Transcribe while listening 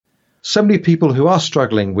so many people who are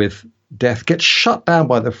struggling with death get shut down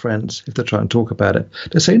by their friends if they try and talk about it.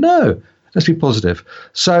 They say, no, let's be positive.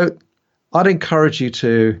 So I'd encourage you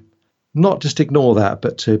to not just ignore that,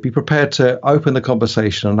 but to be prepared to open the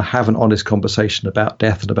conversation and have an honest conversation about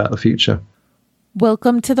death and about the future.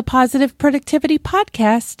 Welcome to the Positive Productivity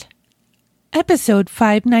Podcast, episode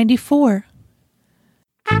 594.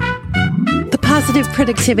 The Positive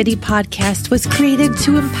Productivity Podcast was created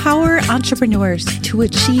to empower entrepreneurs to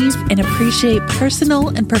achieve and appreciate personal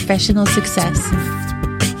and professional success.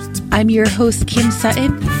 I'm your host, Kim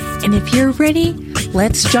Sutton, and if you're ready,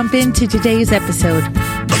 let's jump into today's episode.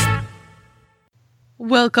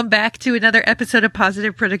 Welcome back to another episode of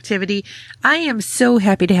Positive Productivity. I am so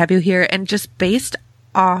happy to have you here, and just based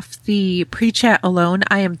off the pre-chat alone,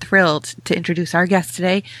 I am thrilled to introduce our guest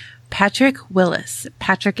today, Patrick Willis.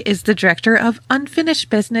 Patrick is the director of Unfinished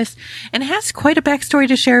Business and has quite a backstory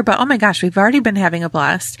to share, but oh my gosh, we've already been having a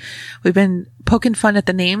blast. We've been poking fun at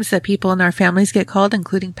the names that people in our families get called,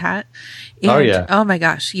 including Pat. And, oh, yeah. Oh my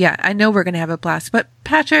gosh. Yeah, I know we're going to have a blast. But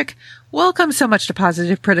Patrick, welcome so much to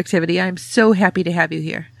Positive Productivity. I'm so happy to have you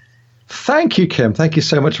here. Thank you, Kim. Thank you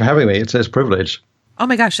so much for having me. It's a privilege. Oh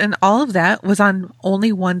my gosh. And all of that was on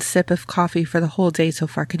only one sip of coffee for the whole day so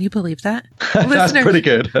far. Can you believe that? That's pretty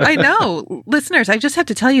good. I know. Listeners, I just have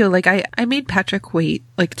to tell you, like, I made Patrick wait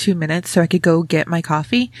like 2 minutes so I could go get my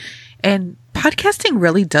coffee. And podcasting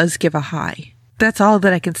really does give a high. That's all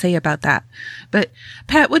that I can say about that. But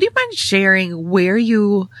Pat, would you mind sharing where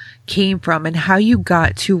you came from and how you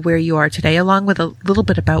got to where you are today, along with a little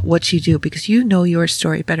bit about what you do, because you know your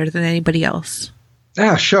story better than anybody else?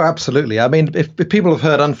 Yeah, sure, absolutely. I mean, if people have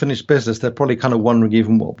heard Unfinished Business, they're probably kind of wondering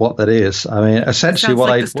even what that is. I mean, essentially,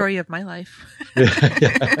 what the story of my life.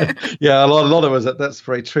 yeah, a lot of us. That's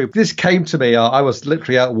very true. This came to me. I was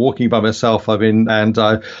literally out walking by myself. And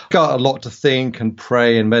I got a lot to think and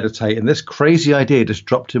pray and meditate. And this crazy idea just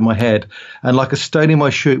dropped in my head, and like a stone in my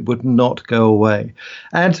shoe, it would not go away.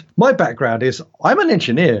 And my background is I'm an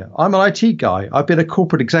engineer. I'm an IT guy. I've been a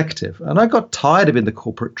corporate executive, and I got tired of being the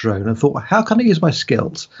corporate drone and thought, how can I use my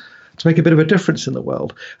skills to make a bit of a difference in the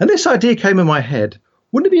world? And this idea came in my head.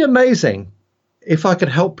 Wouldn't it be amazing if I could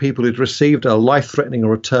help people who'd received a life-threatening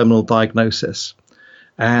or a terminal diagnosis?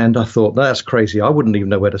 And I thought, that's crazy. I wouldn't even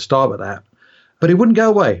know where to start with that. But it wouldn't go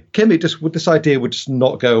away. Kim, this idea would just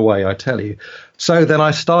not go away, I tell you. So then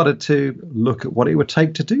I started to look at what it would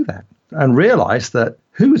take to do that and realized that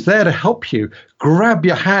who's there to help you grab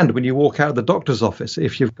your hand when you walk out of the doctor's office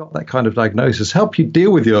if you've got that kind of diagnosis, help you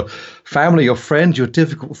deal with your family, your friends, your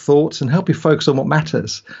difficult thoughts, and help you focus on what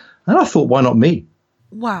matters. And I thought, why not me?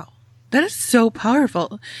 Wow. That is so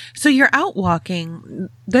powerful. So you're out walking,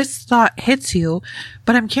 this thought hits you,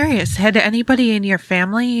 but I'm curious, had anybody in your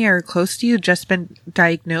family or close to you just been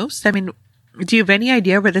diagnosed? I mean, do you have any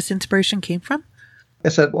idea where this inspiration came from?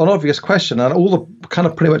 It's an obvious question, and all the kind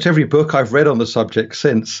of pretty much every book I've read on the subject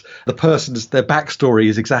since, their backstory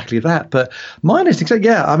is exactly that. But mine is exactly,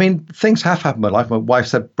 I mean, things have happened in my life. My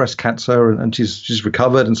wife's had breast cancer and she's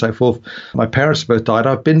recovered and so forth. My parents both died.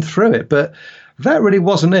 I've been through it, but that really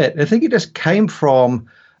wasn't it. I think it just came from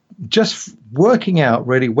just working out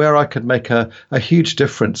really where I could make a huge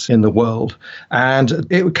difference in the world. And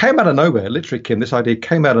it came out of nowhere, literally, Kim. This idea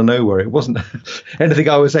came out of nowhere. It wasn't anything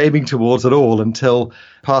I was aiming towards at all until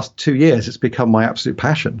past 2 years. It's become my absolute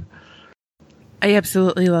passion. I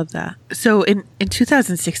absolutely love that. So in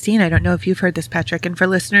 2016, I don't know if you've heard this, Patrick, and for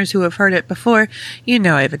listeners who have heard it before, you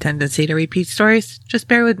know I have a tendency to repeat stories. Just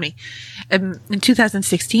bear with me. In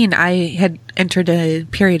 2016, I had entered a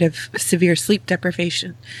period of severe sleep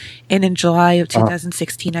deprivation. And in July of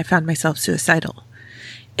 2016, I found myself suicidal.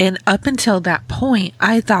 And up until that point,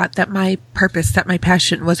 I thought that my purpose, that my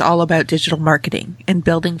passion was all about digital marketing and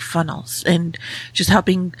building funnels and just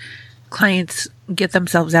helping clients get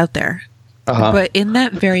themselves out there. But in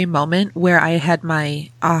that very moment where I had my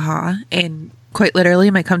aha and quite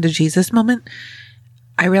literally my come to Jesus moment,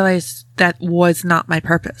 I realized that was not my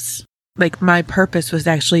purpose. Like, my purpose was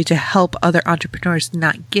actually to help other entrepreneurs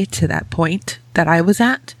not get to that point that I was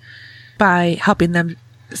at by helping them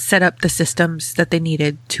set up the systems that they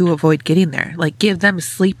needed to avoid getting there, like give them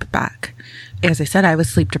sleep back. As I said, I was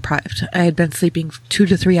sleep deprived. I had been sleeping 2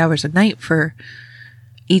 to 3 hours a night for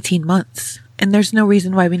 18 months. And there's no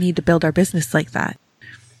reason why we need to build our business like that.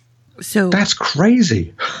 So that's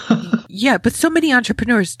crazy. Yeah, but so many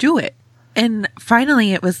entrepreneurs do it. And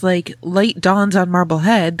finally it was like light dawns on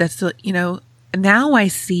Marblehead. That's, now I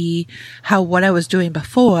see how what I was doing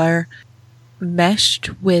before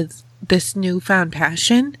meshed with this newfound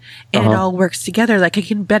passion, and it all works together. Like, I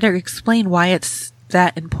can better explain why it's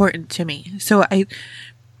that important to me. So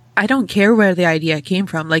I don't care where the idea came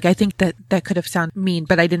from. Like, I think that could have sounded mean,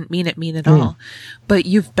 but I didn't mean it mean at all. But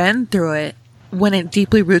you've been through it. When it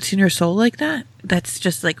deeply roots in your soul like that, that's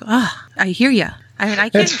just like, I hear you. I mean, I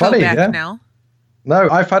can't go back now. No,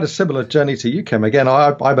 I've had a similar journey to you, Kim. Again,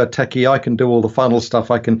 I'm a techie. I can do all the funnel stuff.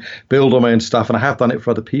 I can build all my own stuff, and I have done it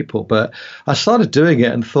for other people. But I started doing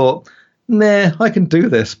it and thought, nah, I can do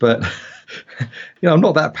this, but I'm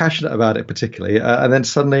not that passionate about it particularly. And then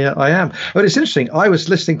suddenly I am. But it's interesting. I was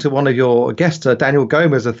listening to one of your guests, Daniel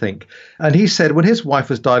Gomez, I think, and he said when his wife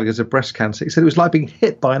was diagnosed with breast cancer, he said it was like being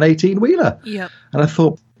hit by an 18-wheeler. Yep. And I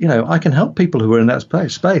thought, I can help people who are in that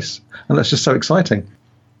space. And that's just so exciting.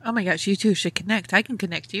 Oh my gosh, you two should connect. I can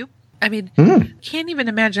connect you. I mean, can't even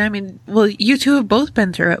imagine. I mean, well, you two have both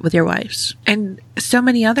been through it with your wives. And so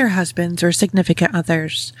many other husbands or significant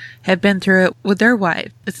others have been through it with their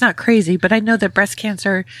wife. It's not crazy, but I know that breast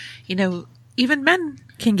cancer, even men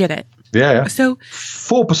can get it. Yeah. So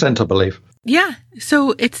 4%, I believe. Yeah.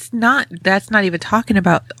 So that's not even talking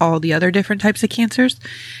about all the other different types of cancers.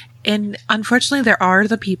 And unfortunately, there are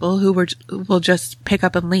the people who will just pick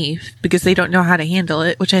up and leave because they don't know how to handle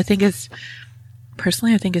it, which I think is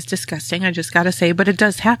disgusting. I just got to say, but it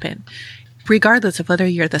does happen. Regardless of whether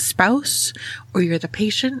you're the spouse or you're the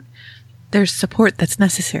patient, there's support that's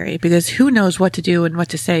necessary because who knows what to do and what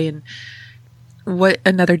to say and what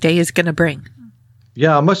another day is going to bring.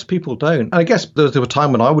 Yeah, most people don't. And I guess there was a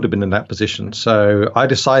time when I would have been in that position. So I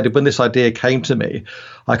decided when this idea came to me,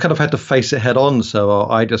 I kind of had to face it head on. So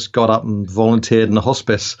I just got up and volunteered in a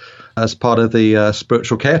hospice as part of the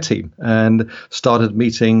spiritual care team and started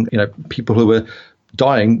meeting, people who were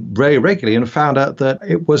dying very regularly and found out that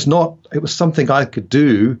it was something I could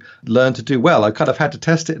learn to do well. I kind of had to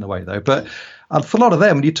test it in a way though. But for a lot of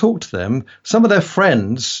them, when you talk to them, some of their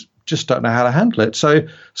friends just don't know how to handle it. So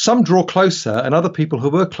some draw closer and other people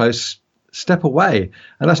who were close step away.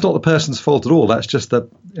 And that's not the person's fault at all. That's just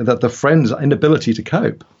the friend's inability to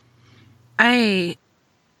cope. I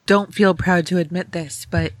don't feel proud to admit this,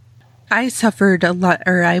 but I suffered a lot,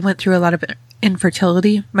 or I went through a lot of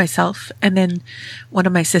infertility myself. And then one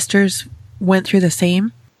of my sisters went through the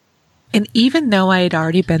same. And even though I had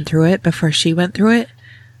already been through it before she went through it,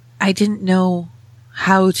 I didn't know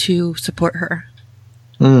how to support her.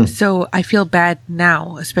 So I feel bad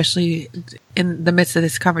now, especially in the midst of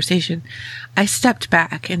this conversation. I stepped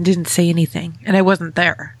back and didn't say anything, and I wasn't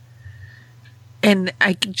there. And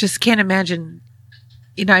I just can't imagine,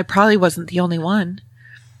 I probably wasn't the only one,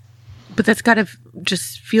 but that's got to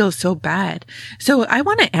just feel so bad. So I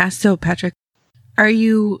want to ask, Patrick, are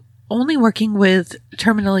you only working with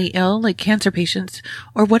terminally ill, like cancer patients,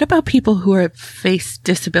 or what about people who have faced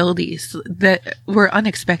disabilities that were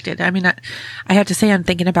unexpected? I mean, I have to say, I'm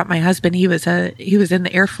thinking about my husband. He was in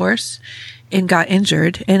the Air Force and got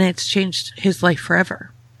injured, and it's changed his life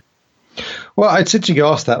forever. Well, it's interesting you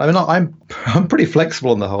asked that. I mean, I'm pretty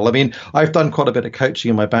flexible on the whole. I mean, I've done quite a bit of coaching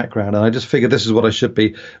in my background, and I just figured this is what I should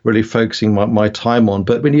be really focusing my time on.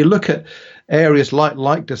 But when you look at areas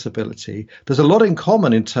like disability, there's a lot in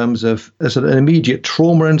common in terms of there's an immediate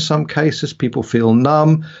trauma in some cases. People feel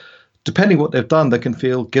numb. Depending what they've done, they can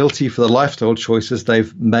feel guilty for the lifestyle choices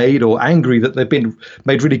they've made or angry that they've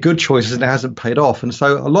made really good choices and it hasn't paid off. And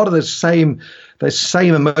so a lot of those same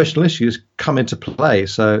emotional issues come into play.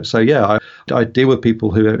 So yeah, I deal with people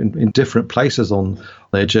who are in different places on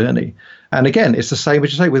their journey. And again, it's the same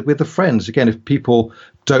as you say with the friends. Again, if people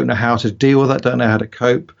don't know how to deal with that, don't know how to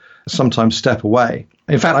cope, sometimes step away.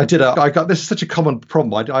 In fact, this is such a common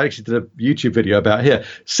problem. I actually did a YouTube video about here.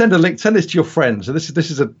 Send this to your friends. And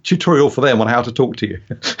this is a tutorial for them on how to talk to you.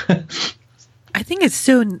 I think it's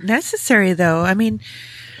so necessary though. I mean,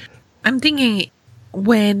 I'm thinking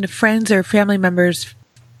when friends or family members,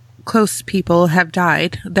 close people have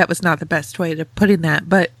died, that was not the best way to put in that.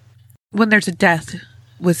 But when there's a death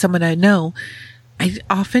with someone I know, I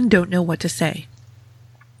often don't know what to say.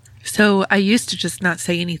 So I used to just not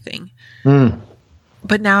say anything.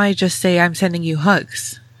 But now I just say, I'm sending you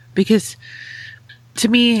hugs. Because to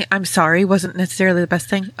me, I'm sorry wasn't necessarily the best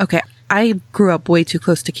thing. Okay, I grew up way too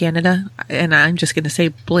close to Canada. And I'm just going to say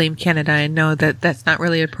blame Canada. I know that that's not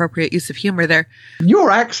really appropriate use of humor there. Your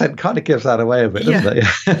accent kind of gives that away a bit, doesn't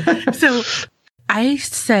it? So I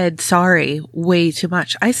said sorry way too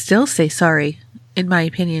much. I still say sorry, in my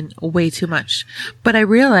opinion, way too much. But I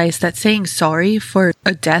realized that saying sorry for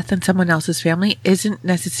a death in someone else's family isn't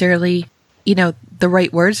necessarily, the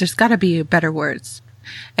right words. There's got to be better words.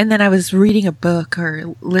 And then I was reading a book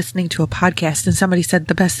or listening to a podcast and somebody said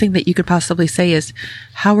the best thing that you could possibly say is,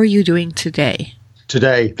 how are you doing today?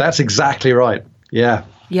 Today. That's exactly right. Yeah.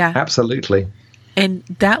 Yeah. Absolutely. And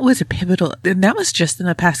that was and that was just in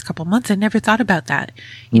the past couple months. I never thought about that.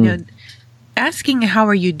 You know, asking how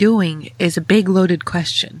are you doing is a big loaded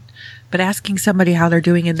question, but asking somebody how they're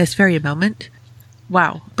doing in this very moment,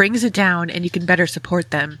 wow, brings it down and you can better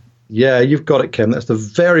support them. Yeah, you've got it, Kim. That's the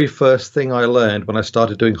very first thing I learned when I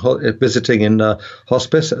started doing visiting in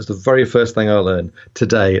hospice. That's the very first thing I learned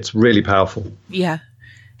today. It's really powerful. Yeah.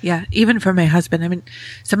 Yeah. Even for my husband. I mean,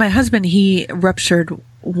 so my husband, he ruptured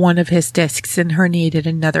one of his discs and herniated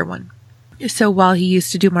another one. So while he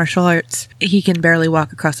used to do martial arts, he can barely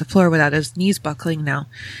walk across the floor without his knees buckling now.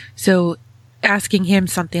 So asking him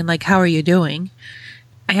something like, how are you doing?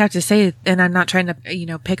 I have to say, and I'm not trying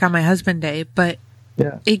to, pick on my husband day, but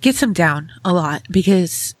it gets him down a lot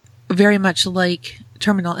because very much like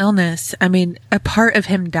terminal illness, I mean, a part of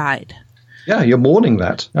him died. Yeah, you're mourning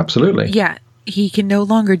that. Absolutely. Yeah. He can no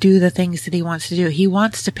longer do the things that he wants to do. He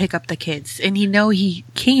wants to pick up the kids and he knows he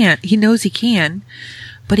can,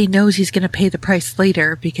 but he knows he's going to pay the price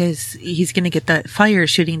later because he's going to get the fire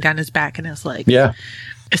shooting down his back and his legs. Yeah.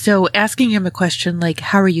 So asking him a question like,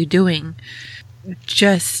 how are you doing?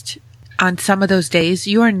 Just on some of those days,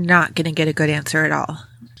 you are not going to get a good answer at all.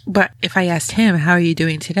 But if I asked him, how are you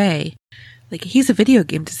doing today? Like, he's a video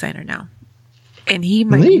game designer now. And he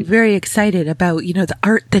might be very excited about, the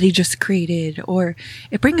art that he just created, or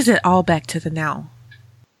it brings it all back to the now.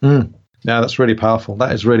 Yeah, that's really powerful.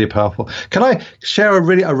 That is really powerful. Can I share a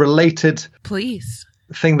related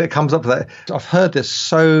thing that comes up with that? I've heard this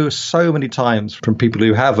so many times from people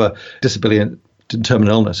who have a disability and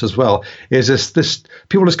terminal illness as well, is this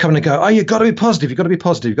people just come and go, oh, you've got to be positive, you've got to be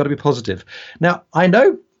positive, you've got to be positive. Now, I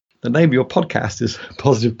know the name of your podcast is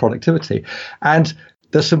Positive Productivity, and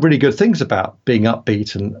there's some really good things about being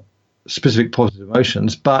upbeat and specific positive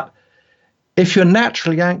emotions. But if you're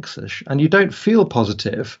naturally anxious and you don't feel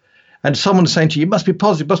positive, and someone's saying to you, you must be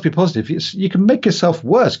positive, you can make yourself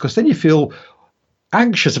worse, because then you feel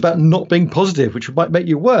anxious about not being positive, which might make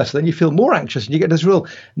you worse. Then you feel more anxious and you get this real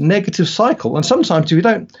negative cycle. And sometimes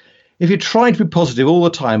if you're trying to be positive all the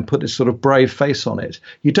time, put this sort of brave face on it,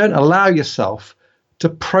 you don't allow yourself to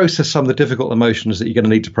process some of the difficult emotions that you're going to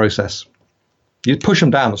need to process. You push them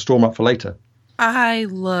down and store them up for later. I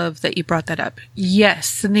love that you brought that up.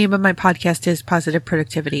 Yes, the name of my podcast is Positive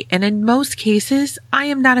Productivity. And in most cases, I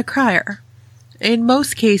am not a crier. In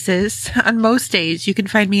most cases, on most days, you can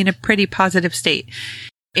find me in a pretty positive state.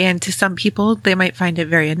 And to some people, they might find it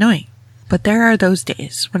very annoying. But there are those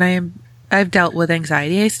days when I've dealt with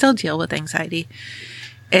anxiety. I still deal with anxiety.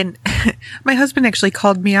 And my husband actually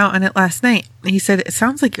called me out on it last night. He said, it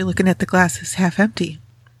sounds like you're looking at the glass as half empty.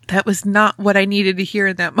 That was not what I needed to hear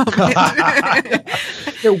in that moment.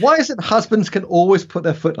 Yeah, why is it husbands can always put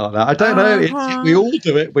their foot on that? I don't know. We all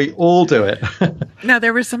do it. We all do it. Now,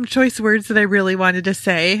 there were some choice words that I really wanted to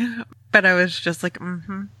say, but I was just like,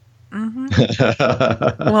 Well,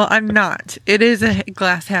 I'm not. It is a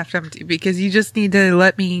glass half empty because you just need to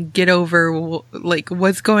let me get over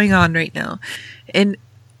what's going on right now. And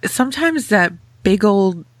sometimes that big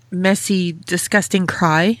old messy, disgusting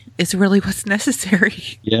cry is really what's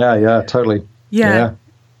necessary. Yeah, totally. Yeah.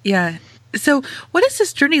 So what does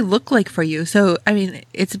this journey look like for you? So, I mean,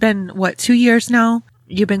 it's been, 2 years now?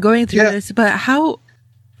 You've been going through this, but how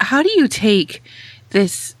do you take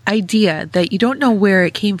this idea that you don't know where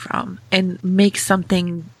it came from and make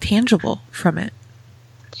something tangible from it?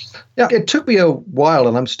 Yeah, it took me a while,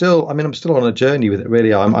 and I'm still on a journey with it,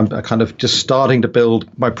 really. I'm kind of just starting to build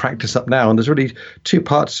my practice up now, and there's really two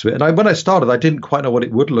parts to it. And when I started, I didn't quite know what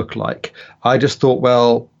it would look like. I just thought,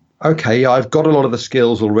 well, okay, I've got a lot of the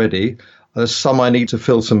skills already. There's some I need to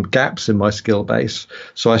fill some gaps in my skill base.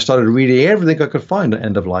 So I started reading everything I could find at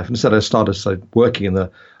end of life. Instead, I started working in the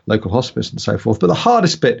local hospice and so forth. But the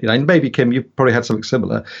hardest bit, and maybe, Kim, you probably had something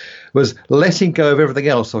similar, was letting go of everything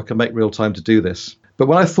else so I could make real time to do this. But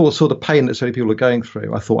when I saw the pain that so many people are going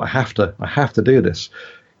through, I thought I have to do this,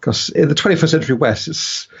 because in the 21st century West,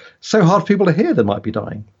 it's so hard for people to hear they might be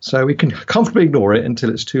dying. So we can comfortably ignore it until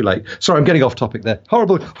it's too late. Sorry, I'm getting off topic there.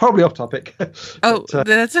 Horribly off topic. Oh, but,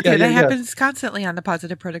 that's okay. That happens constantly on the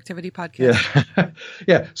Positive Productivity podcast.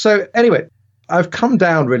 Yeah. So anyway, I've come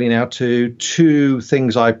down really now to two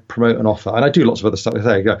things I promote and offer, and I do lots of other stuff.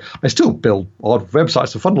 There you go. I still build odd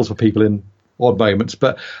websites and funnels for people in odd moments,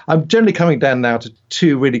 but I'm generally coming down now to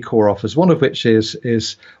two really core offers, one of which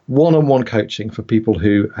is one-on-one coaching for people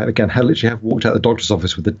who, again, literally have walked out of the doctor's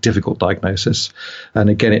office with a difficult diagnosis.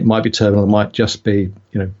 And again, it might be terminal, it might just be,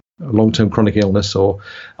 a long-term chronic illness, or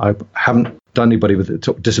I haven't done anybody with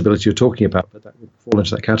the disability you're talking about, but that would fall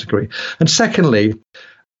into that category. And secondly,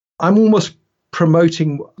 I'm almost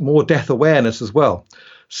promoting more death awareness as well.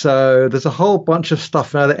 So there's a whole bunch of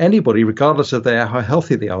stuff now that anybody, regardless of how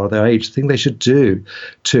healthy they are or their age, think they should do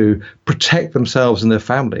to protect themselves and their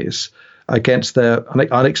families against their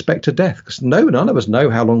unexpected death. Because none of us know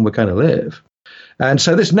how long we're going to live. And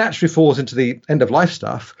so this naturally falls into the end of life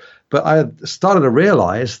stuff. But I started to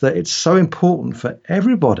realize that it's so important for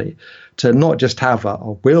everybody to not just have a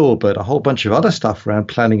will, but a whole bunch of other stuff around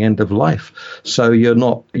planning end of life. So you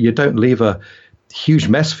don't leave a huge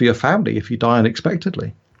mess for your family if you die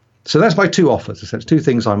unexpectedly. So that's my two offers. It's two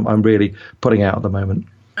things I'm really putting out at the moment.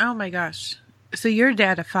 Oh my gosh. So you're a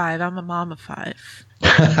dad of 5. I'm a mom of 5.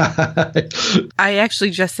 I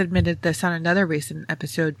actually just admitted this on another recent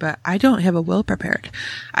episode, but I don't have a will prepared.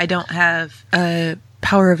 I don't have a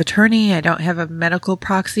power of attorney. I don't have a medical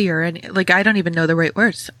proxy or any, I don't even know the right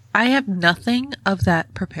words. I have nothing of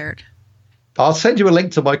that prepared. I'll send you a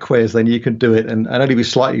link to my quiz, then you can do it and only be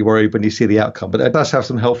slightly worried when you see the outcome. But it does have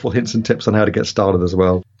some helpful hints and tips on how to get started as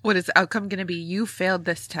well. What is the outcome going to be? You failed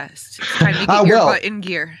this test. It's time to get your butt in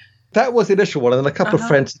gear. That was the initial one, and then a couple of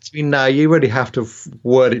friends said to me, "No, you really have to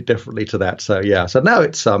word it differently to that." So yeah, so now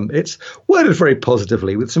it's worded very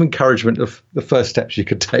positively with some encouragement of the first steps you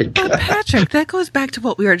could take. But Patrick, that goes back to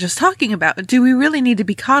what we were just talking about. Do we really need to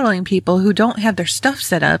be coddling people who don't have their stuff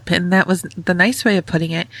set up? And that was the nice way of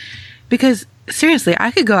putting it. Because seriously,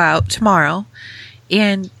 I could go out tomorrow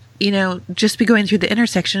and just be going through the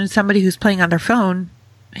intersection and somebody who's playing on their phone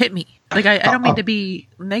hit me. I don't mean to be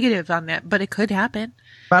negative on that, but it could happen.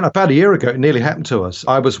 About a year ago, it nearly happened to us.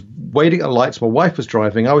 I was waiting at lights. My wife was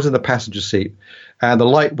driving. I was in the passenger seat, and the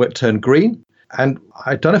light turned green. And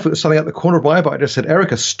I don't know if it was something at the corner of my eye, but I just said,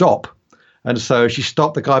 "Erica, stop." And so she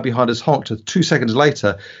stopped. The guy behind us honked. And 2 seconds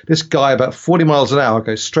later, this guy, about 40 miles an hour,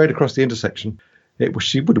 goes straight across the intersection.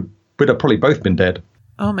 She would have probably both been dead.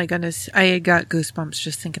 Oh, my goodness. I got goosebumps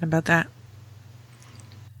just thinking about that.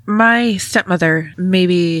 My stepmother,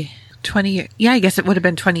 maybe 20 I guess it would have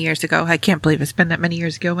been 20 years ago. I can't believe it's been that many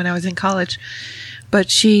years ago when I was in college. But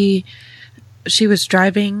she was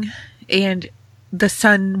driving and the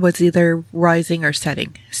sun was either rising or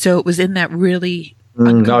setting. So it was in that really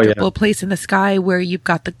uncomfortable place in the sky where you've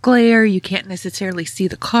got the glare, you can't necessarily see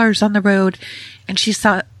the cars on the road. And she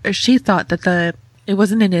thought that it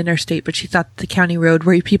wasn't an interstate, but she thought the county road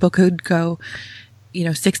where people could go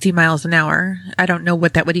 60 miles an hour. I don't know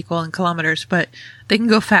what that would equal in kilometers, but they can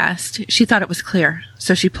go fast. She thought it was clear.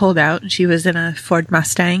 So she pulled out and she was in a Ford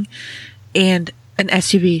Mustang and an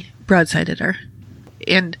SUV broadsided her.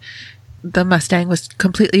 And the Mustang was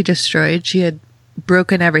completely destroyed. She had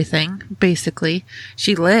broken everything, basically.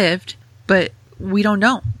 She lived, but we don't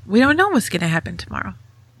know. We don't know what's going to happen tomorrow.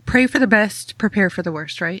 Pray for the best, prepare for the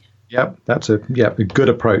worst, right? Yep, that's a good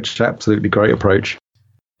approach. Absolutely great approach.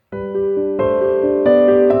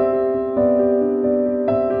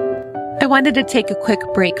 I wanted to take a quick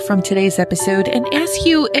break from today's episode and ask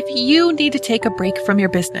you if you need to take a break from your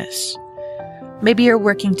business. Maybe you're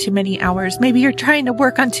working too many hours. Maybe you're trying to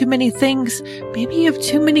work on too many things. Maybe you have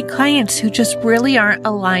too many clients who just really aren't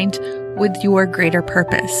aligned with your greater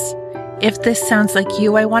purpose. If this sounds like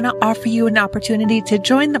you, I want to offer you an opportunity to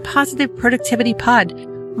join the Positive Productivity Pod,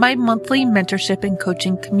 my monthly mentorship and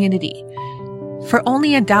coaching community. For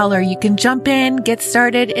only $1, you can jump in, get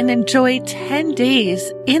started, and enjoy 10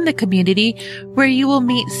 days in the community where you will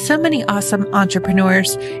meet so many awesome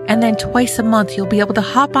entrepreneurs. And then twice a month, you'll be able to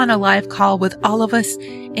hop on a live call with all of us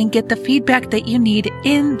and get the feedback that you need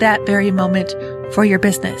in that very moment for your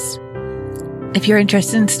business. If you're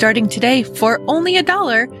interested in starting today for only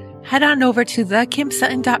 $1, head on over to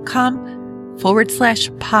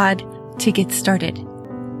thekimsutton.com/pod to get started.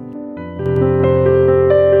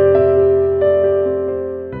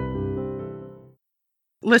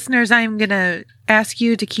 Listeners, I'm going to ask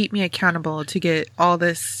you to keep me accountable to get all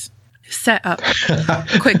this set up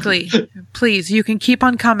quickly. Please, you can keep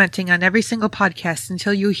on commenting on every single podcast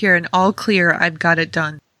until you hear an all clear, I've got it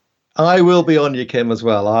done. I will be on you, Kim, as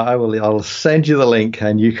well. I'll send you the link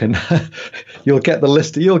and you can, you'll get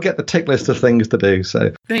the tick list of things to do.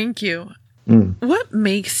 So thank you. What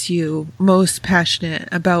makes you most passionate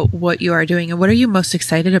about what you are doing and what are you most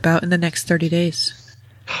excited about in the next 30 days?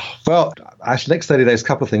 Well, actually, next 30 days, a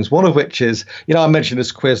couple of things. One of which is, I mentioned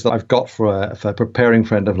this quiz that I've got for preparing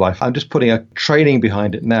for end of life. I'm just putting a training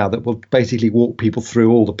behind it now that will basically walk people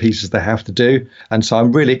through all the pieces they have to do. And so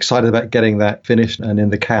I'm really excited about getting that finished and in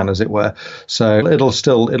the can, as it were. So it'll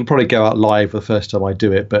probably go out live the first time I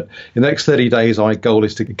do it. But in the next 30 days, my goal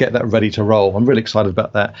is to get that ready to roll. I'm really excited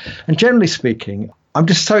about that. And generally speaking, I'm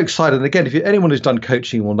just so excited. And again, anyone who's done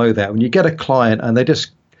coaching will know that when you get a client and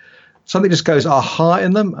something just goes aha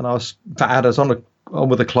in them. And I was on on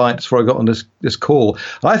with the clients before I got on this call.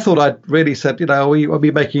 And I thought I'd really said, are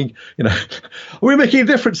we making a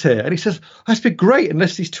difference here? And he says, that's been great. And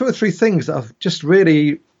there's these 2 or 3 things that have just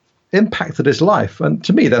really impacted his life. And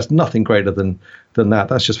to me, there's nothing greater than that.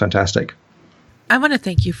 That's just fantastic. I want to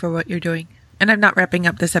thank you for what you're doing. And I'm not wrapping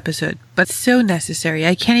up this episode, but so necessary.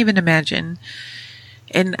 I can't even imagine.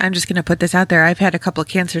 And I'm just going to put this out there. I've had a couple of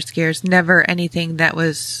cancer scares, never anything that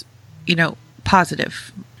was,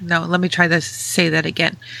 positive. No, let me try to say that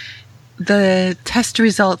again. The test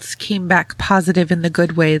results came back positive in the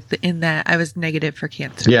good way, in that I was negative for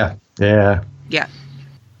cancer. Yeah.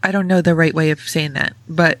 I don't know the right way of saying that,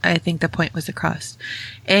 but I think the point was across.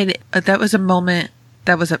 And that was a moment,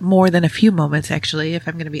 that was more than a few moments, actually, if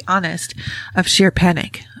I'm going to be honest, of sheer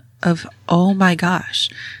panic. Of, oh my gosh,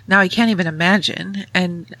 now I can't even imagine.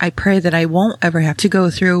 And I pray that I won't ever have to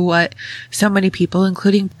go through what so many people,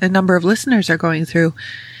 including a number of listeners, are going through,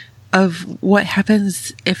 of what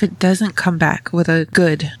happens if it doesn't come back with a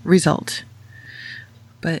good result.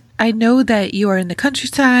 But I know that you are in the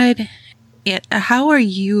countryside. How are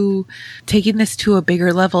you taking this to a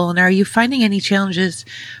bigger level? And are you finding any challenges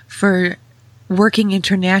for working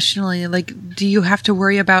internationally? Like, do you have to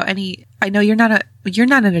worry about any, I know you're not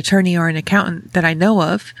an attorney or an accountant that I know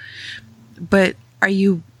of, but are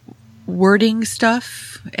you wording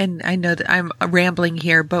stuff? And I know that I'm rambling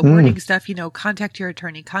here, but wording stuff, contact your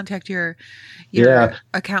attorney, contact your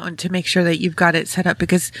accountant to make sure that you've got it set up,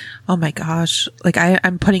 because, oh my gosh, like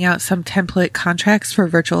I'm putting out some template contracts for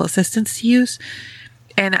virtual assistants to use.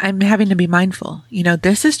 And I'm having to be mindful.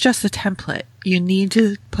 This is just a template. You need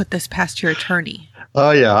to put this past your attorney.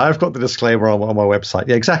 Oh, yeah. I've got the disclaimer on my website.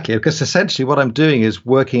 Yeah, exactly. Because essentially what I'm doing is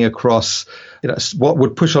working across, what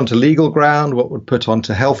would push onto legal ground, what would put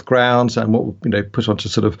onto health grounds, and what would, put onto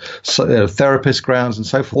sort of therapist grounds and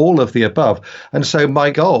so forth, all of the above. And so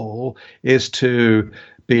my goal is to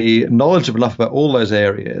be knowledgeable enough about all those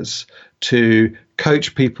areas to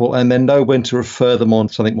coach people and then know when to refer them on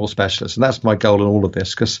to something more specialist. And that's my goal in all of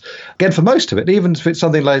this. Because, again, for most of it, even if it's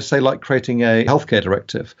something like, say, like creating a healthcare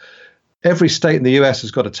directive, every state in the US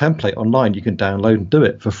has got a template online you can download and do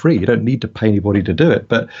it for free. You don't need to pay anybody to do it.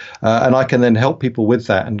 But and I can then help people with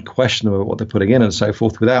that and question them about what they're putting in and so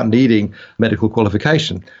forth without needing medical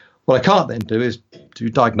qualification. What I can't then do is do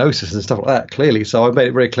diagnosis and stuff like that, clearly. So I've made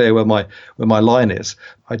it very clear where my line is.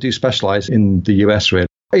 I do specialize in the US, really.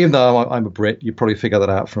 Even though I'm a Brit, you probably figure that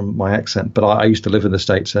out from my accent. But I used to live in the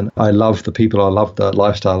States, and I love the people. I love the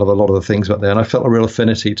lifestyle of a lot of the things out there. And I felt a real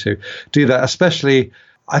affinity to do that, especially,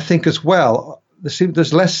 I think, as well.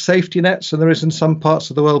 There's less safety nets than there is in some parts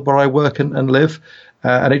of the world where I work and live.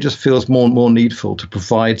 And it just feels more and more needful to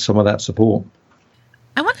provide some of that support.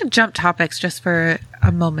 I want to jump topics just for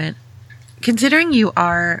a moment. Considering you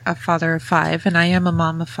are a father of 5 and I am a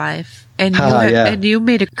mom of 5, and you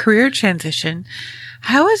made a career transition,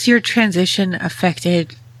 how has your transition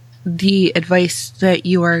affected the advice that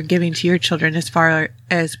you are giving to your children as far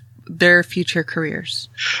as their future careers?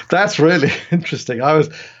 That's really interesting.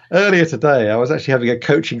 Earlier today, I was actually having a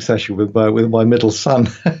coaching session with my middle son.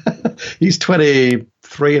 He's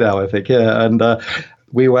 23 now, I think, yeah, and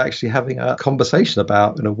we were actually having a conversation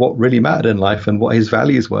about what really mattered in life and what his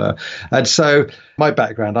values were. And so my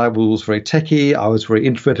background, I was very techie, I was very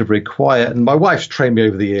introverted, very quiet, and my wife's trained me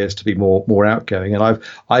over the years to be more outgoing, and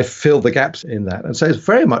I've filled the gaps in that. And so it's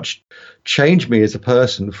very much changed me as a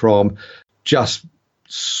person from just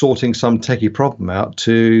sorting some techie problem out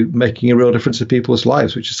to making a real difference in people's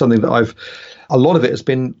lives, which is something that a lot of it has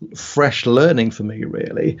been fresh learning for me,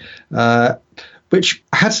 really, which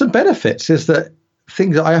had some benefits, is that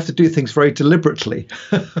I have to do things very deliberately.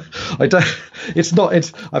 I've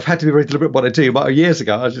had to be very deliberate what I do. But years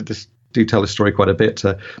ago, I just do tell this story quite a bit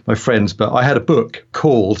to my friends, but I had a book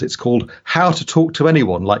called How to Talk to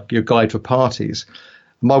Anyone, like your guide for parties.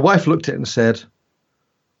 My wife looked at it and said,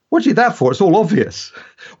 "What do you need that for? It's all obvious."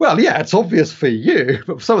 Well, yeah, it's obvious for you,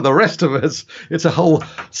 but for some of the rest of us, it's a whole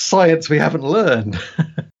science we haven't learned.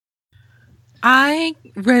 I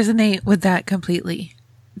resonate with that completely.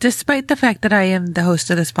 Despite the fact that I am the host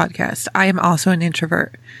of this podcast, I am also an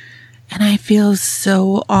introvert. And I feel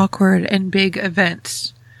so awkward in big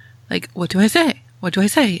events. Like, what do I say? What do I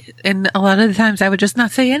say? And a lot of the times I would just not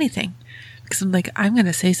say anything. Because I'm like, I'm going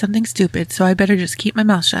to say something stupid, so I better just keep my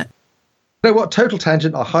mouth shut. You know what? Total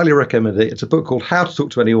tangent. I highly recommend it. It's a book called How to Talk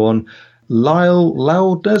to Anyone.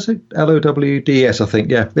 Lyle does it? Lowds, I think.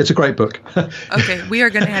 Yeah, it's a great book. Okay, we are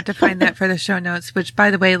going to have to find that for the show notes, which,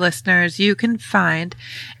 by the way, listeners, you can find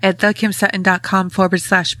at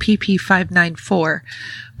thekimsutton.com/pp594.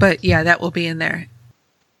 But yeah, that will be in there.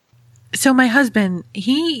 So my husband,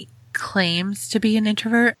 he claims to be an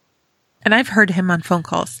introvert. And I've heard him on phone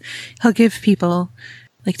calls. He'll give people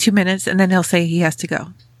like 2 minutes and then he'll say he has to go.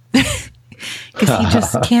 Because he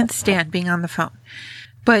just can't stand being on the phone.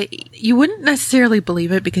 But you wouldn't necessarily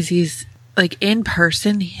believe it because he's like in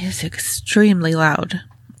person, he is extremely loud.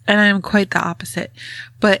 And I'm quite the opposite.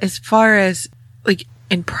 But as far as like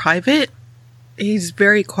in private, he's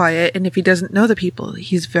very quiet. And if he doesn't know the people,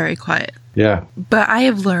 he's very quiet. Yeah. But I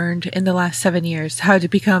have learned in the last 7 years how to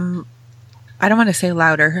become, I don't want to say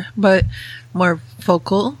louder, but more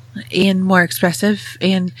vocal and more expressive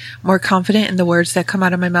and more confident in the words that come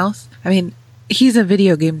out of my mouth. I mean, he's a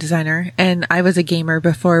video game designer and I was a gamer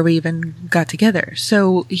before we even got together.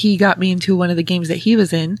 So he got me into one of the games that he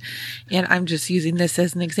was in, and I'm just using this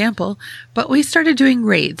as an example. But we started doing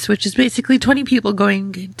raids, which is basically 20 people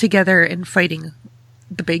going together and fighting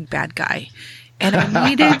the big bad guy. And I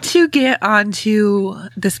needed to get onto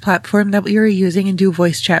this platform that we were using and do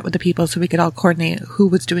voice chat with the people so we could all coordinate who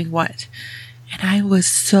was doing what. And I was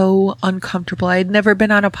so uncomfortable. I had never been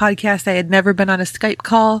on a podcast. I had never been on a Skype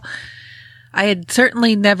call. I had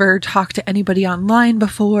certainly never talked to anybody online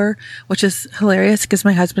before, which is hilarious because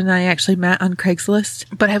my husband and I actually met on Craigslist.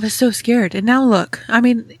 But I was so scared. And now look, I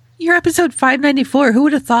mean, you're episode 594. Who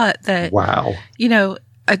would have thought that, wow, you know,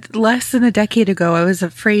 less than a decade ago, I was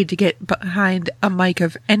afraid to get behind a mic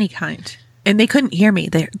of any kind. And they couldn't hear me.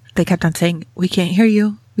 They kept on saying, we can't hear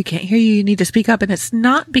you. We can't hear you. You need to speak up. And it's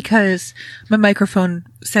not because my microphone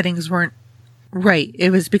settings weren't right.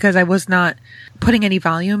 It was because I was not putting any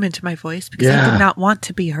volume into my voice because I did not want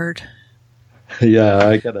to be heard. Yeah,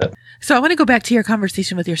 I get it. So I want to go back to your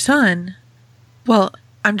conversation with your son. Well,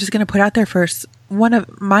 I'm just going to put out there first. One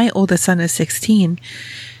of my oldest son is 16.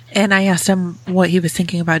 And I asked him what he was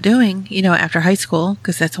thinking about doing, you know, after high school,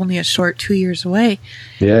 because that's only a short 2 years away.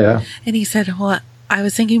 Yeah. And he said, well, I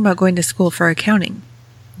was thinking about going to school for accounting,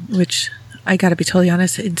 which I got to be totally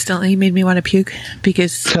honest, instantly made me want to puke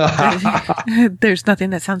because there's nothing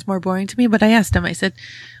that sounds more boring to me. But I asked him, I said,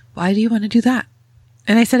 why do you want to do that?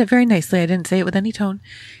 And I said it very nicely. I didn't say it with any tone.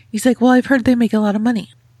 He's like, well, I've heard they make a lot of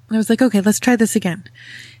money. And I was like, okay, let's try this again.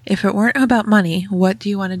 If it weren't about money, what do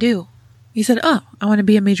you want to do? He said, oh, I want to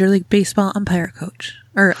be a Major League Baseball umpire.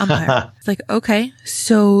 It's like, okay,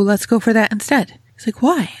 so let's go for that instead. He's like,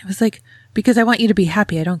 why? I was like, because I want you to be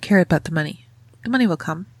happy. I don't care about the money. The money will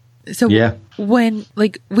come. So when,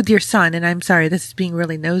 like, with your son, and I'm sorry, this is being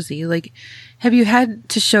really nosy, like, have you had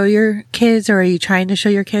to show your kids, or are you trying to show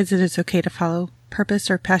your kids that it's okay to follow purpose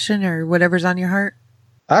or passion or whatever's on your heart?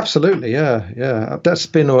 Absolutely, yeah. That's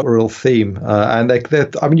been a real theme. And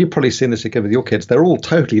I mean, you've probably seen this again with your kids. They're all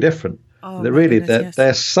totally different. Oh,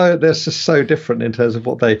 they're just so different in terms of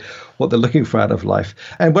what they're looking for out of life.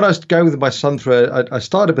 And when I was going with my son through, I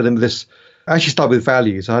started with him this. I actually started with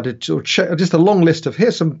values. I had just a long list of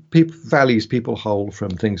here's some values people hold,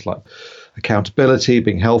 from things like accountability,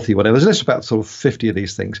 being healthy, whatever. There's a list of about sort of 50 of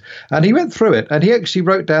these things. And he went through it and he actually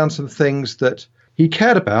wrote down some things that he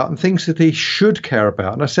cared about and things that he should care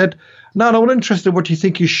about. And I said, no, I'm not interested in what you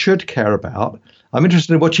think you should care about. I'm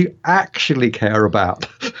interested in what you actually care about.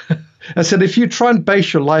 I said, if you try and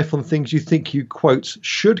base your life on things you think you, quotes,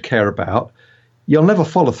 should care about, you'll never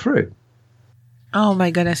follow through. Oh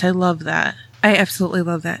my goodness, I love that. I absolutely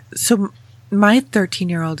love that. So my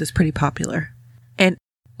 13-year-old is pretty popular. And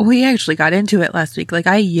we actually got into it last week. Like,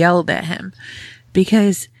 I yelled at him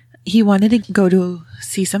because he wanted to go to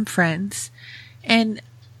see some friends. And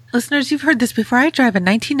listeners, you've heard this before. I drive a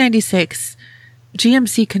 1996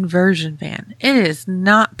 GMC conversion van. It is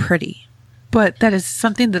not pretty, but that is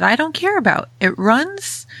something that I don't care about. It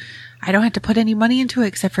runs. I don't have to put any money into it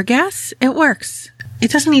except for gas. It works. It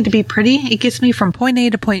doesn't need to be pretty. It gets me from point A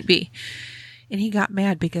to point B. And he got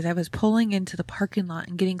mad because I was pulling into the parking lot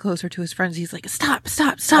and getting closer to his friends. He's like, stop.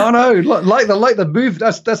 Oh no, like the movie.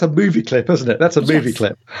 That's a movie clip, isn't it? That's a movie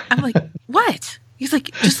clip. I'm like, what? He's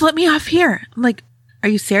like, just let me off here. I'm like, are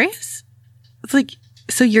you serious? It's like,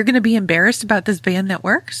 so you're going to be embarrassed about this van that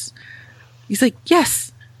works? He's like,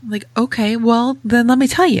 yes. I'm like, okay, well, then let me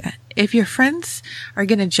tell you. If your friends are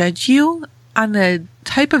going to judge you on the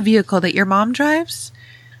type of vehicle that your mom drives,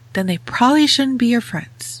 then they probably shouldn't be your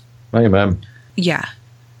friends. Amen. Yeah.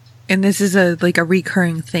 And this is a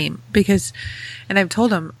recurring theme because, and I've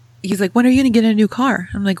told him, he's like, when are you going to get a new car?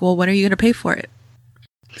 I'm like, well, when are you going to pay for it?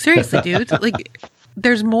 Seriously, dude. Like,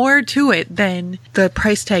 there's more to it than the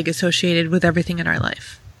price tag associated with everything in our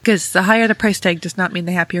life. Because the higher the price tag does not mean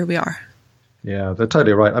the happier we are. Yeah, they're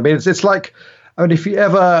totally right. I mean, it's like, if you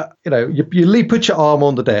ever, you put your arm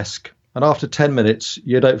on the desk and after 10 minutes,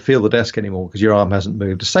 you don't feel the desk anymore because your arm hasn't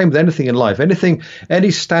moved. The same with anything in life.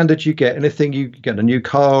 Any standard you get, anything you get, a new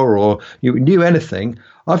car or you new anything,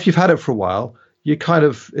 after you've had it for a while, you kind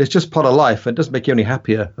of, it's just part of life and it doesn't make you any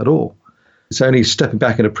happier at all. It's only stepping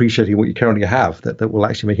back and appreciating what you currently have that will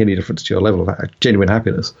actually make any difference to your level of genuine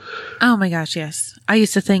happiness. Oh my gosh, yes. I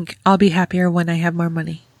used to think I'll be happier when I have more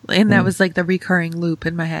money. And that was like the recurring loop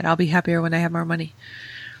in my head. I'll be happier when I have more money.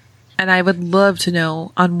 And I would love to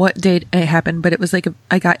know on what date it happened, but it was like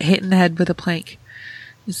I got hit in the head with a plank.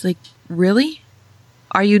 It's like, really?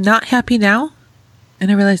 Are you not happy now?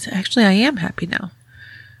 And I realized, actually, I am happy now.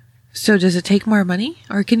 So does it take more money?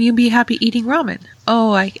 Or can you be happy eating ramen?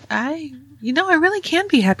 Oh, I really can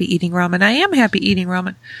be happy eating ramen. I am happy eating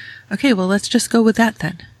ramen. Okay, well, let's just go with that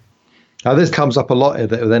then. Now, this comes up a lot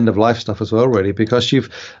at the end of life stuff as well, really, because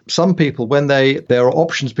some people, when their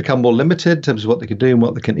options become more limited in terms of what they can do and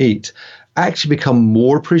what they can eat, actually become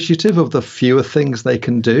more appreciative of the fewer things they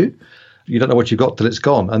can do. You don't know what you got till it's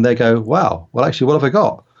gone. And they go, wow, well, actually, what have I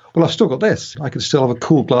got? Well, I've still got this. I can still have a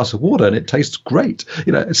cool glass of water and it tastes great.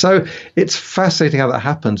 So it's fascinating how that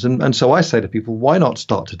happens. And so I say to people, why not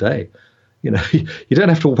start today? You don't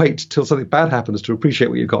have to wait till something bad happens to appreciate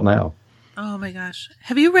what you've got now. Oh my gosh.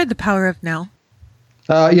 Have you read The Power of Now?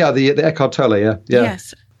 Yeah, the Eckhart Tolle, yeah.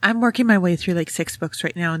 Yes. I'm working my way through like 6 books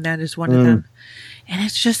right now, and that is one of them. And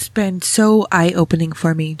it's just been so eye-opening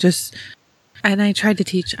for me. And I tried to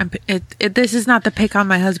teach. This is not the pick on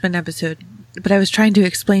my husband episode, but I was trying to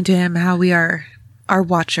explain to him how we are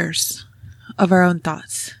watchers of our own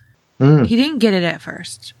thoughts. He didn't get it at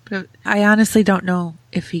first, but I honestly don't know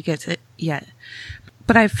if he gets it yet.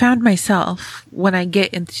 But I've found myself, when I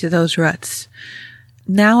get into those ruts,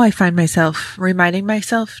 now I find myself reminding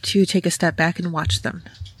myself to take a step back and watch them.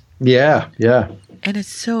 Yeah. And it's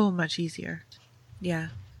so much easier. Yeah.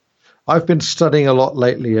 I've been studying a lot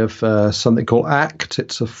lately of something called ACT.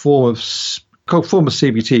 It's a form of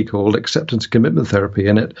CBT called acceptance and commitment therapy.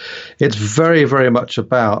 And it's very, very much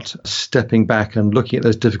about stepping back and looking at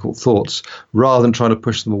those difficult thoughts rather than trying to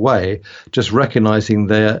push them away, just recognizing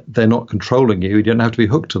they're not controlling you. You don't have to be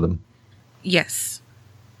hooked to them. Yes.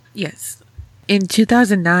 In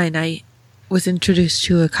 2009, I was introduced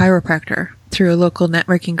to a chiropractor through a local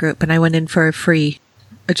networking group, and I went in for a free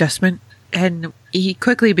adjustment. And he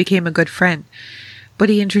quickly became a good friend, but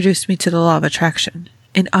he introduced me to the law of attraction.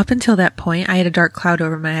 And up until that point, I had a dark cloud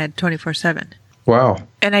over my head 24/7. Wow.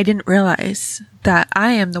 And I didn't realize that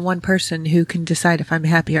I am the one person who can decide if I'm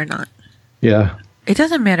happy or not. Yeah. It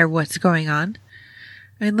doesn't matter what's going on.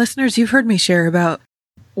 I mean, listeners, you've heard me share about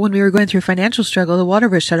when we were going through financial struggle, the water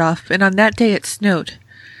was shut off, and on that day it snowed.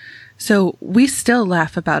 So we still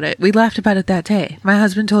laugh about it. We laughed about it that day. My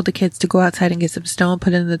husband told the kids to go outside and get some snow and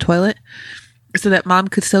put it in the toilet so that mom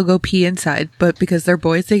could still go pee inside, but because they're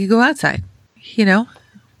boys, they could go outside,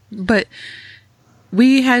 But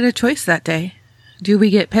we had a choice that day. Do we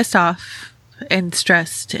get pissed off and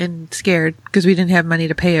stressed and scared because we didn't have money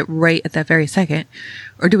to pay it right at that very second?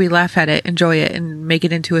 Or do we laugh at it, enjoy it, and make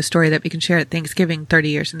it into a story that we can share at Thanksgiving 30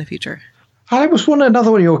 years in the future? I was another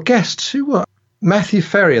one of your guests who Matthew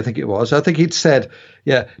Ferry, I think it was. I think he'd said,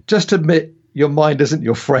 just admit your mind isn't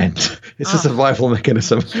your friend. It's a survival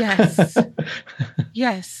mechanism. Yes.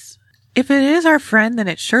 Yes. If it is our friend, then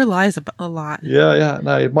it sure lies a lot. Yeah.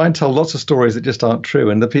 No, mind tells lots of stories that just aren't true.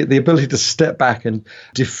 And the ability to step back and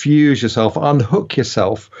diffuse yourself, unhook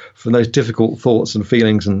yourself from those difficult thoughts and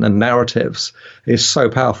feelings and narratives is so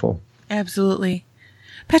powerful. Absolutely.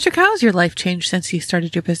 Patrick, how has your life changed since you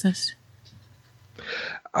started your business?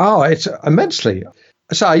 Oh, it's immensely.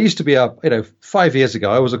 So I used to be 5 years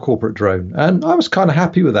ago, I was a corporate drone and I was kind of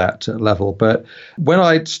happy with that level. But when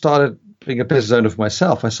I started being a business owner for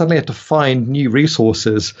myself, I suddenly had to find new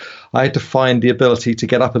resources. I had to find the ability to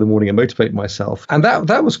get up in the morning and motivate myself. And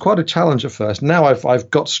that was quite a challenge at first. Now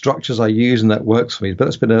I've got structures I use and that works for me, but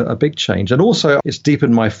it's been a big change. And also it's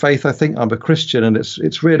deepened my faith. I think I'm a Christian and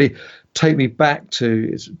it's really taken me back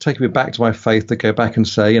to my faith to go back and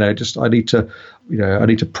say, I need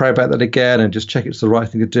to pray about that again and just check it's the right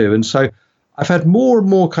thing to do. And so I've had more and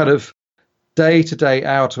more kind of day-to-day,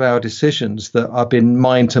 out-of-hour decisions that I've been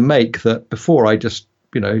mine to make that before I just,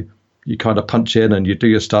 you kind of punch in and you do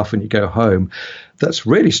your stuff and you go home. That's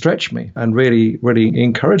really stretched me and really, really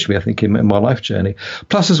encouraged me, I think, in my life journey.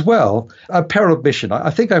 Plus, as well, a peril of mission. I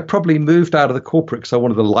think I probably moved out of the corporate because I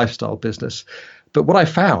wanted a lifestyle business. But what I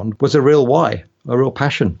found was a real why, a real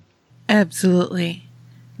passion. Absolutely.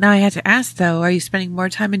 Now I had to ask, though, are you spending more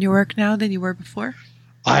time in your work now than you were before?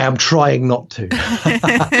 I am trying not to.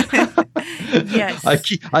 Yes. I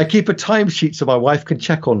keep a timesheet so my wife can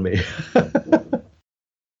check on me.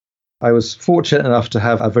 I was fortunate enough to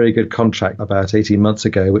have a very good contract about 18 months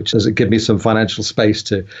ago, which has given me some financial space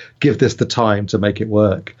to give this the time to make it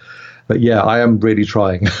work. But yeah, I am really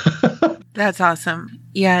trying. That's awesome.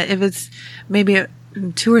 Yeah, it was maybe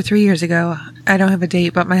 2 or 3 years ago. I don't have a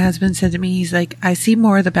date, but my husband said to me, he's like, I see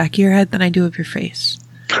more of the back of your head than I do of your face.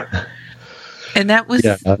 And that was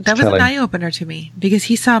an eye opener to me, because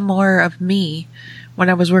he saw more of me when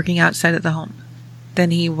I was working outside of the home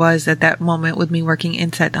than he was at that moment with me working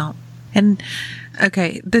inside the home. And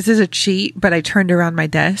okay, this is a cheat, but I turned around my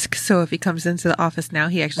desk, so if he comes into the office now,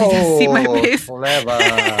 he actually does see my face. Clever.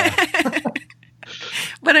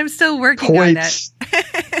 But I'm still working on that.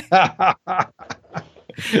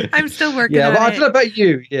 I'm still working on it. I don't know about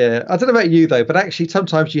you. Yeah, I don't know about you, though, but actually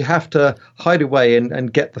sometimes you have to hide away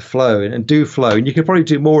and get the flow and do flow. And you can probably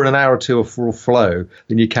do more in an hour or two of flow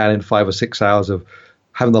than you can in 5 or 6 hours of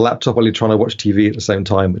having the laptop while you're trying to watch TV at the same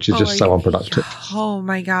time, which is just so unproductive. Oh,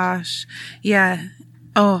 my gosh. Yeah.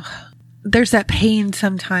 Oh, there's that pain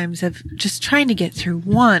sometimes of just trying to get through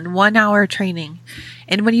 1 hour training.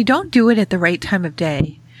 And when you don't do it at the right time of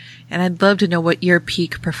day, and I'd love to know what your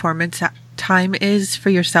peak performance time is for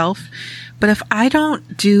yourself. But if I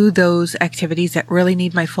don't do those activities that really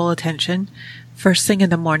need my full attention first thing in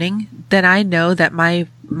the morning, then I know that my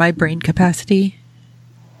brain capacity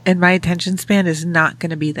and my attention span is not going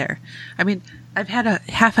to be there. I mean, I've had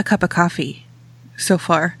half a cup of coffee so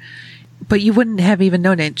far, but you wouldn't have even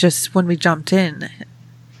known it just when we jumped in.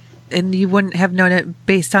 And you wouldn't have known it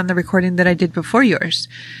based on the recording that I did before yours,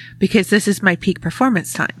 because this is my peak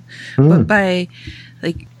performance time. But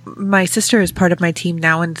my sister is part of my team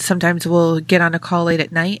now, and sometimes we'll get on a call late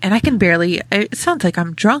at night, and I can barely, it sounds like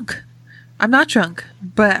I'm drunk. I'm not drunk,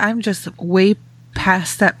 but I'm just way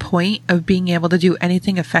past that point of being able to do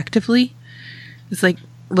anything effectively. It's like,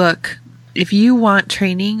 look, if you want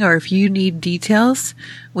training or if you need details,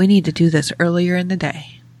 we need to do this earlier in the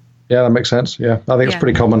day. Yeah, that makes sense. Yeah, I think it's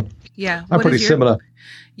pretty common. Yeah. I'm pretty similar.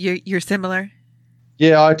 You're similar?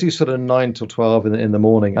 Yeah, I do sort of 9 till 12 in the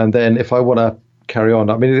morning. And then if I want to carry on,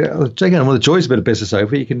 I mean, again, one of the joys of a business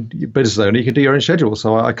owner, you can do your own schedule.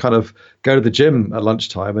 So I kind of go to the gym at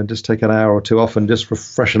lunchtime and just take an hour or two off and just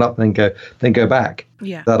freshen up and then go back.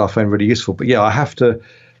 Yeah. That I find really useful. But yeah, I have to,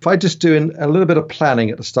 if I just do a little bit of planning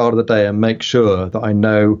at the start of the day and make sure that I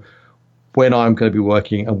know when I'm going to be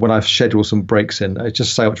working and when I've scheduled some breaks in, it's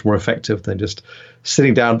just so much more effective than just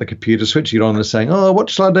sitting down at the computer, switching it on and saying, oh, what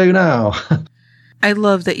shall I do now? I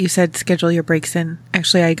love that you said schedule your breaks in.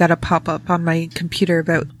 Actually, I got a pop-up on my computer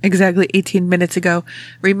about exactly 18 minutes ago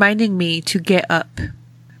reminding me to get up,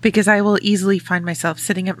 because I will easily find myself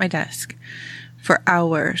sitting at my desk for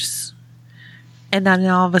hours. And then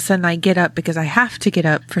all of a sudden I get up because I have to get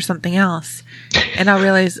up for something else. And I'll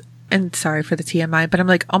realize, and sorry for the TMI, but I'm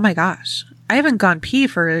like, oh my gosh, I haven't gone pee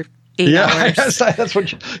for 8 hours. That's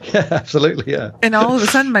what yeah, absolutely, yeah. And all of a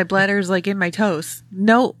sudden my bladder is like in my toes.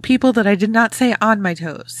 No, people that I did not say on my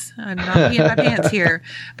toes. I'm not peeing my pants here.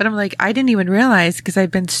 But I'm like, I didn't even realize, because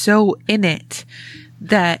I've been so in it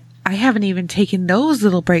that I haven't even taken those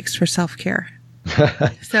little breaks for self-care.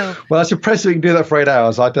 So, well, that's impressive. You can do that for 8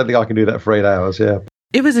 hours. I don't think I can do that for 8 hours. Yeah.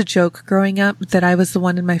 It was a joke growing up that I was the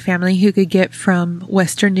one in my family who could get from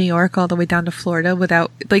Western New York all the way down to Florida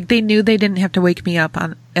without, like, they knew they didn't have to wake me up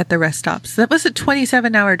at the rest stops. That was a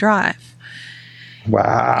 27-hour drive.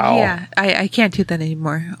 Wow. Yeah, I can't do that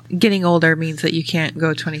anymore. Getting older means that you can't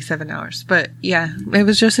go 27 hours. But yeah, it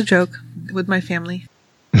was just a joke with my family.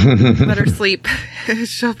 Let her sleep.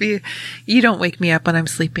 You don't wake me up when I'm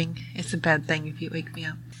sleeping. It's a bad thing if you wake me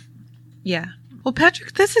up. Yeah. Well,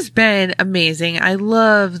 Patrick, this has been amazing. I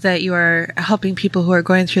love that you are helping people who are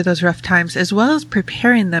going through those rough times, as well as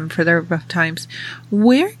preparing them for their rough times.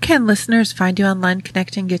 Where can listeners find you online,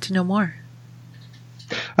 connect, and get to know more?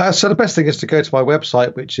 So the best thing is to go to my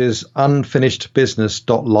website, which is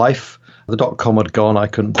unfinishedbusiness.life. The .com had gone. I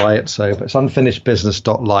couldn't buy it. So it's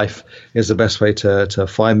unfinishedbusiness.life is the best way to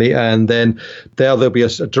find me. And then there'll be a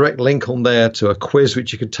direct link on there to a quiz,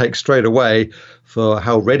 which you can take straight away for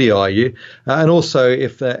how ready are you. And also,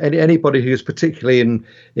 if anybody who's particularly in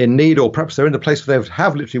need, or perhaps they're in the place where they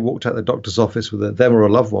have literally walked out of the doctor's office with them or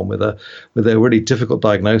a loved one with a really difficult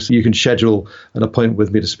diagnosis, you can schedule an appointment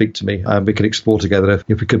with me to speak to me, and we can explore together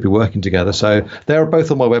if we could be working together. So they're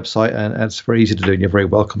both on my website, and it's very easy to do, and you're very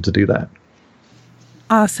welcome to do that.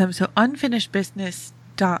 Awesome. So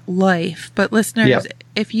unfinishedbusiness.life. But listeners,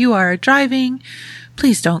 if you are driving,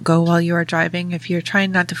 please don't go while you are driving. If you're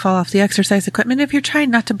trying not to fall off the exercise equipment, if you're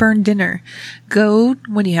trying not to burn dinner, go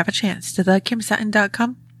when you have a chance to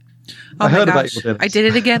thekimsutton.com. Oh my gosh. I did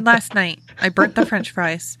it again last night. I burnt the French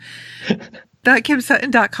fries.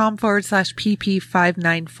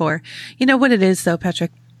 thekimsutton.com/pp594. You know what it is though,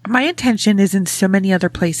 Patrick? My attention is in so many other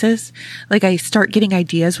places. Like, I start getting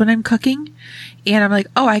ideas when I'm cooking, and I'm like,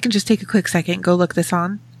 oh, I can just take a quick second, go look this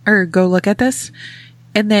on. or go look at this.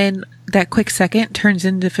 And then that quick second turns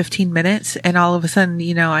into 15 minutes. And all of a sudden,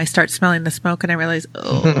 I start smelling the smoke and I realize,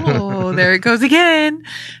 oh, there it goes again.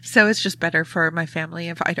 So it's just better for my family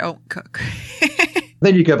if I don't cook.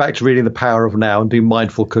 Then you go back to reading The Power of Now and do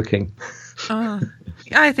mindful cooking.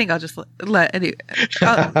 I think I'll just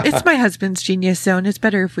it's my husband's genius zone. It's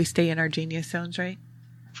better if we stay in our genius zones, right?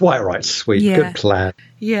 Quite right, sweet. Yeah. Good plan.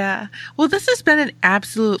 Yeah. Well, this has been an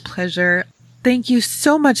absolute pleasure. Thank you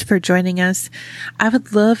so much for joining us. I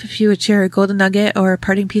would love if you would share a golden nugget or a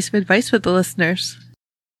parting piece of advice with the listeners.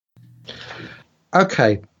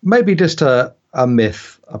 Okay, maybe just a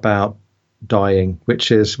myth about dying,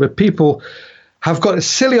 which is where people have got a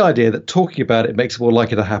silly idea that talking about it makes it more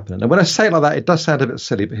likely to happen. And when I say it like that, it does sound a bit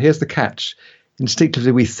silly, but here's the catch.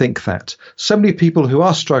 Instinctively, we think that. So many people who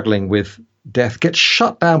are struggling with death get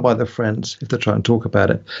shut down by their friends if they try and talk about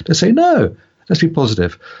it. They say, no, let's be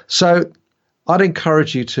positive. So I'd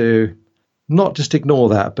encourage you to not just ignore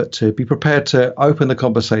that, but to be prepared to open the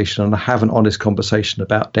conversation and have an honest conversation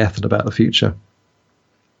about death and about the future.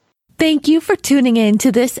 Thank you for tuning in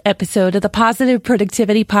to this episode of the Positive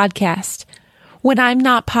Productivity Podcast. When I'm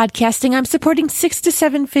not podcasting, I'm supporting 6 to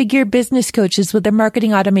 7 figure business coaches with their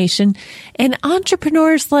marketing automation and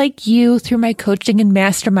entrepreneurs like you through my coaching and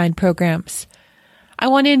mastermind programs. I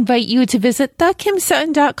want to invite you to visit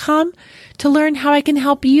thekimsutton.com to learn how I can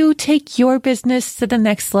help you take your business to the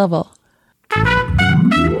next level.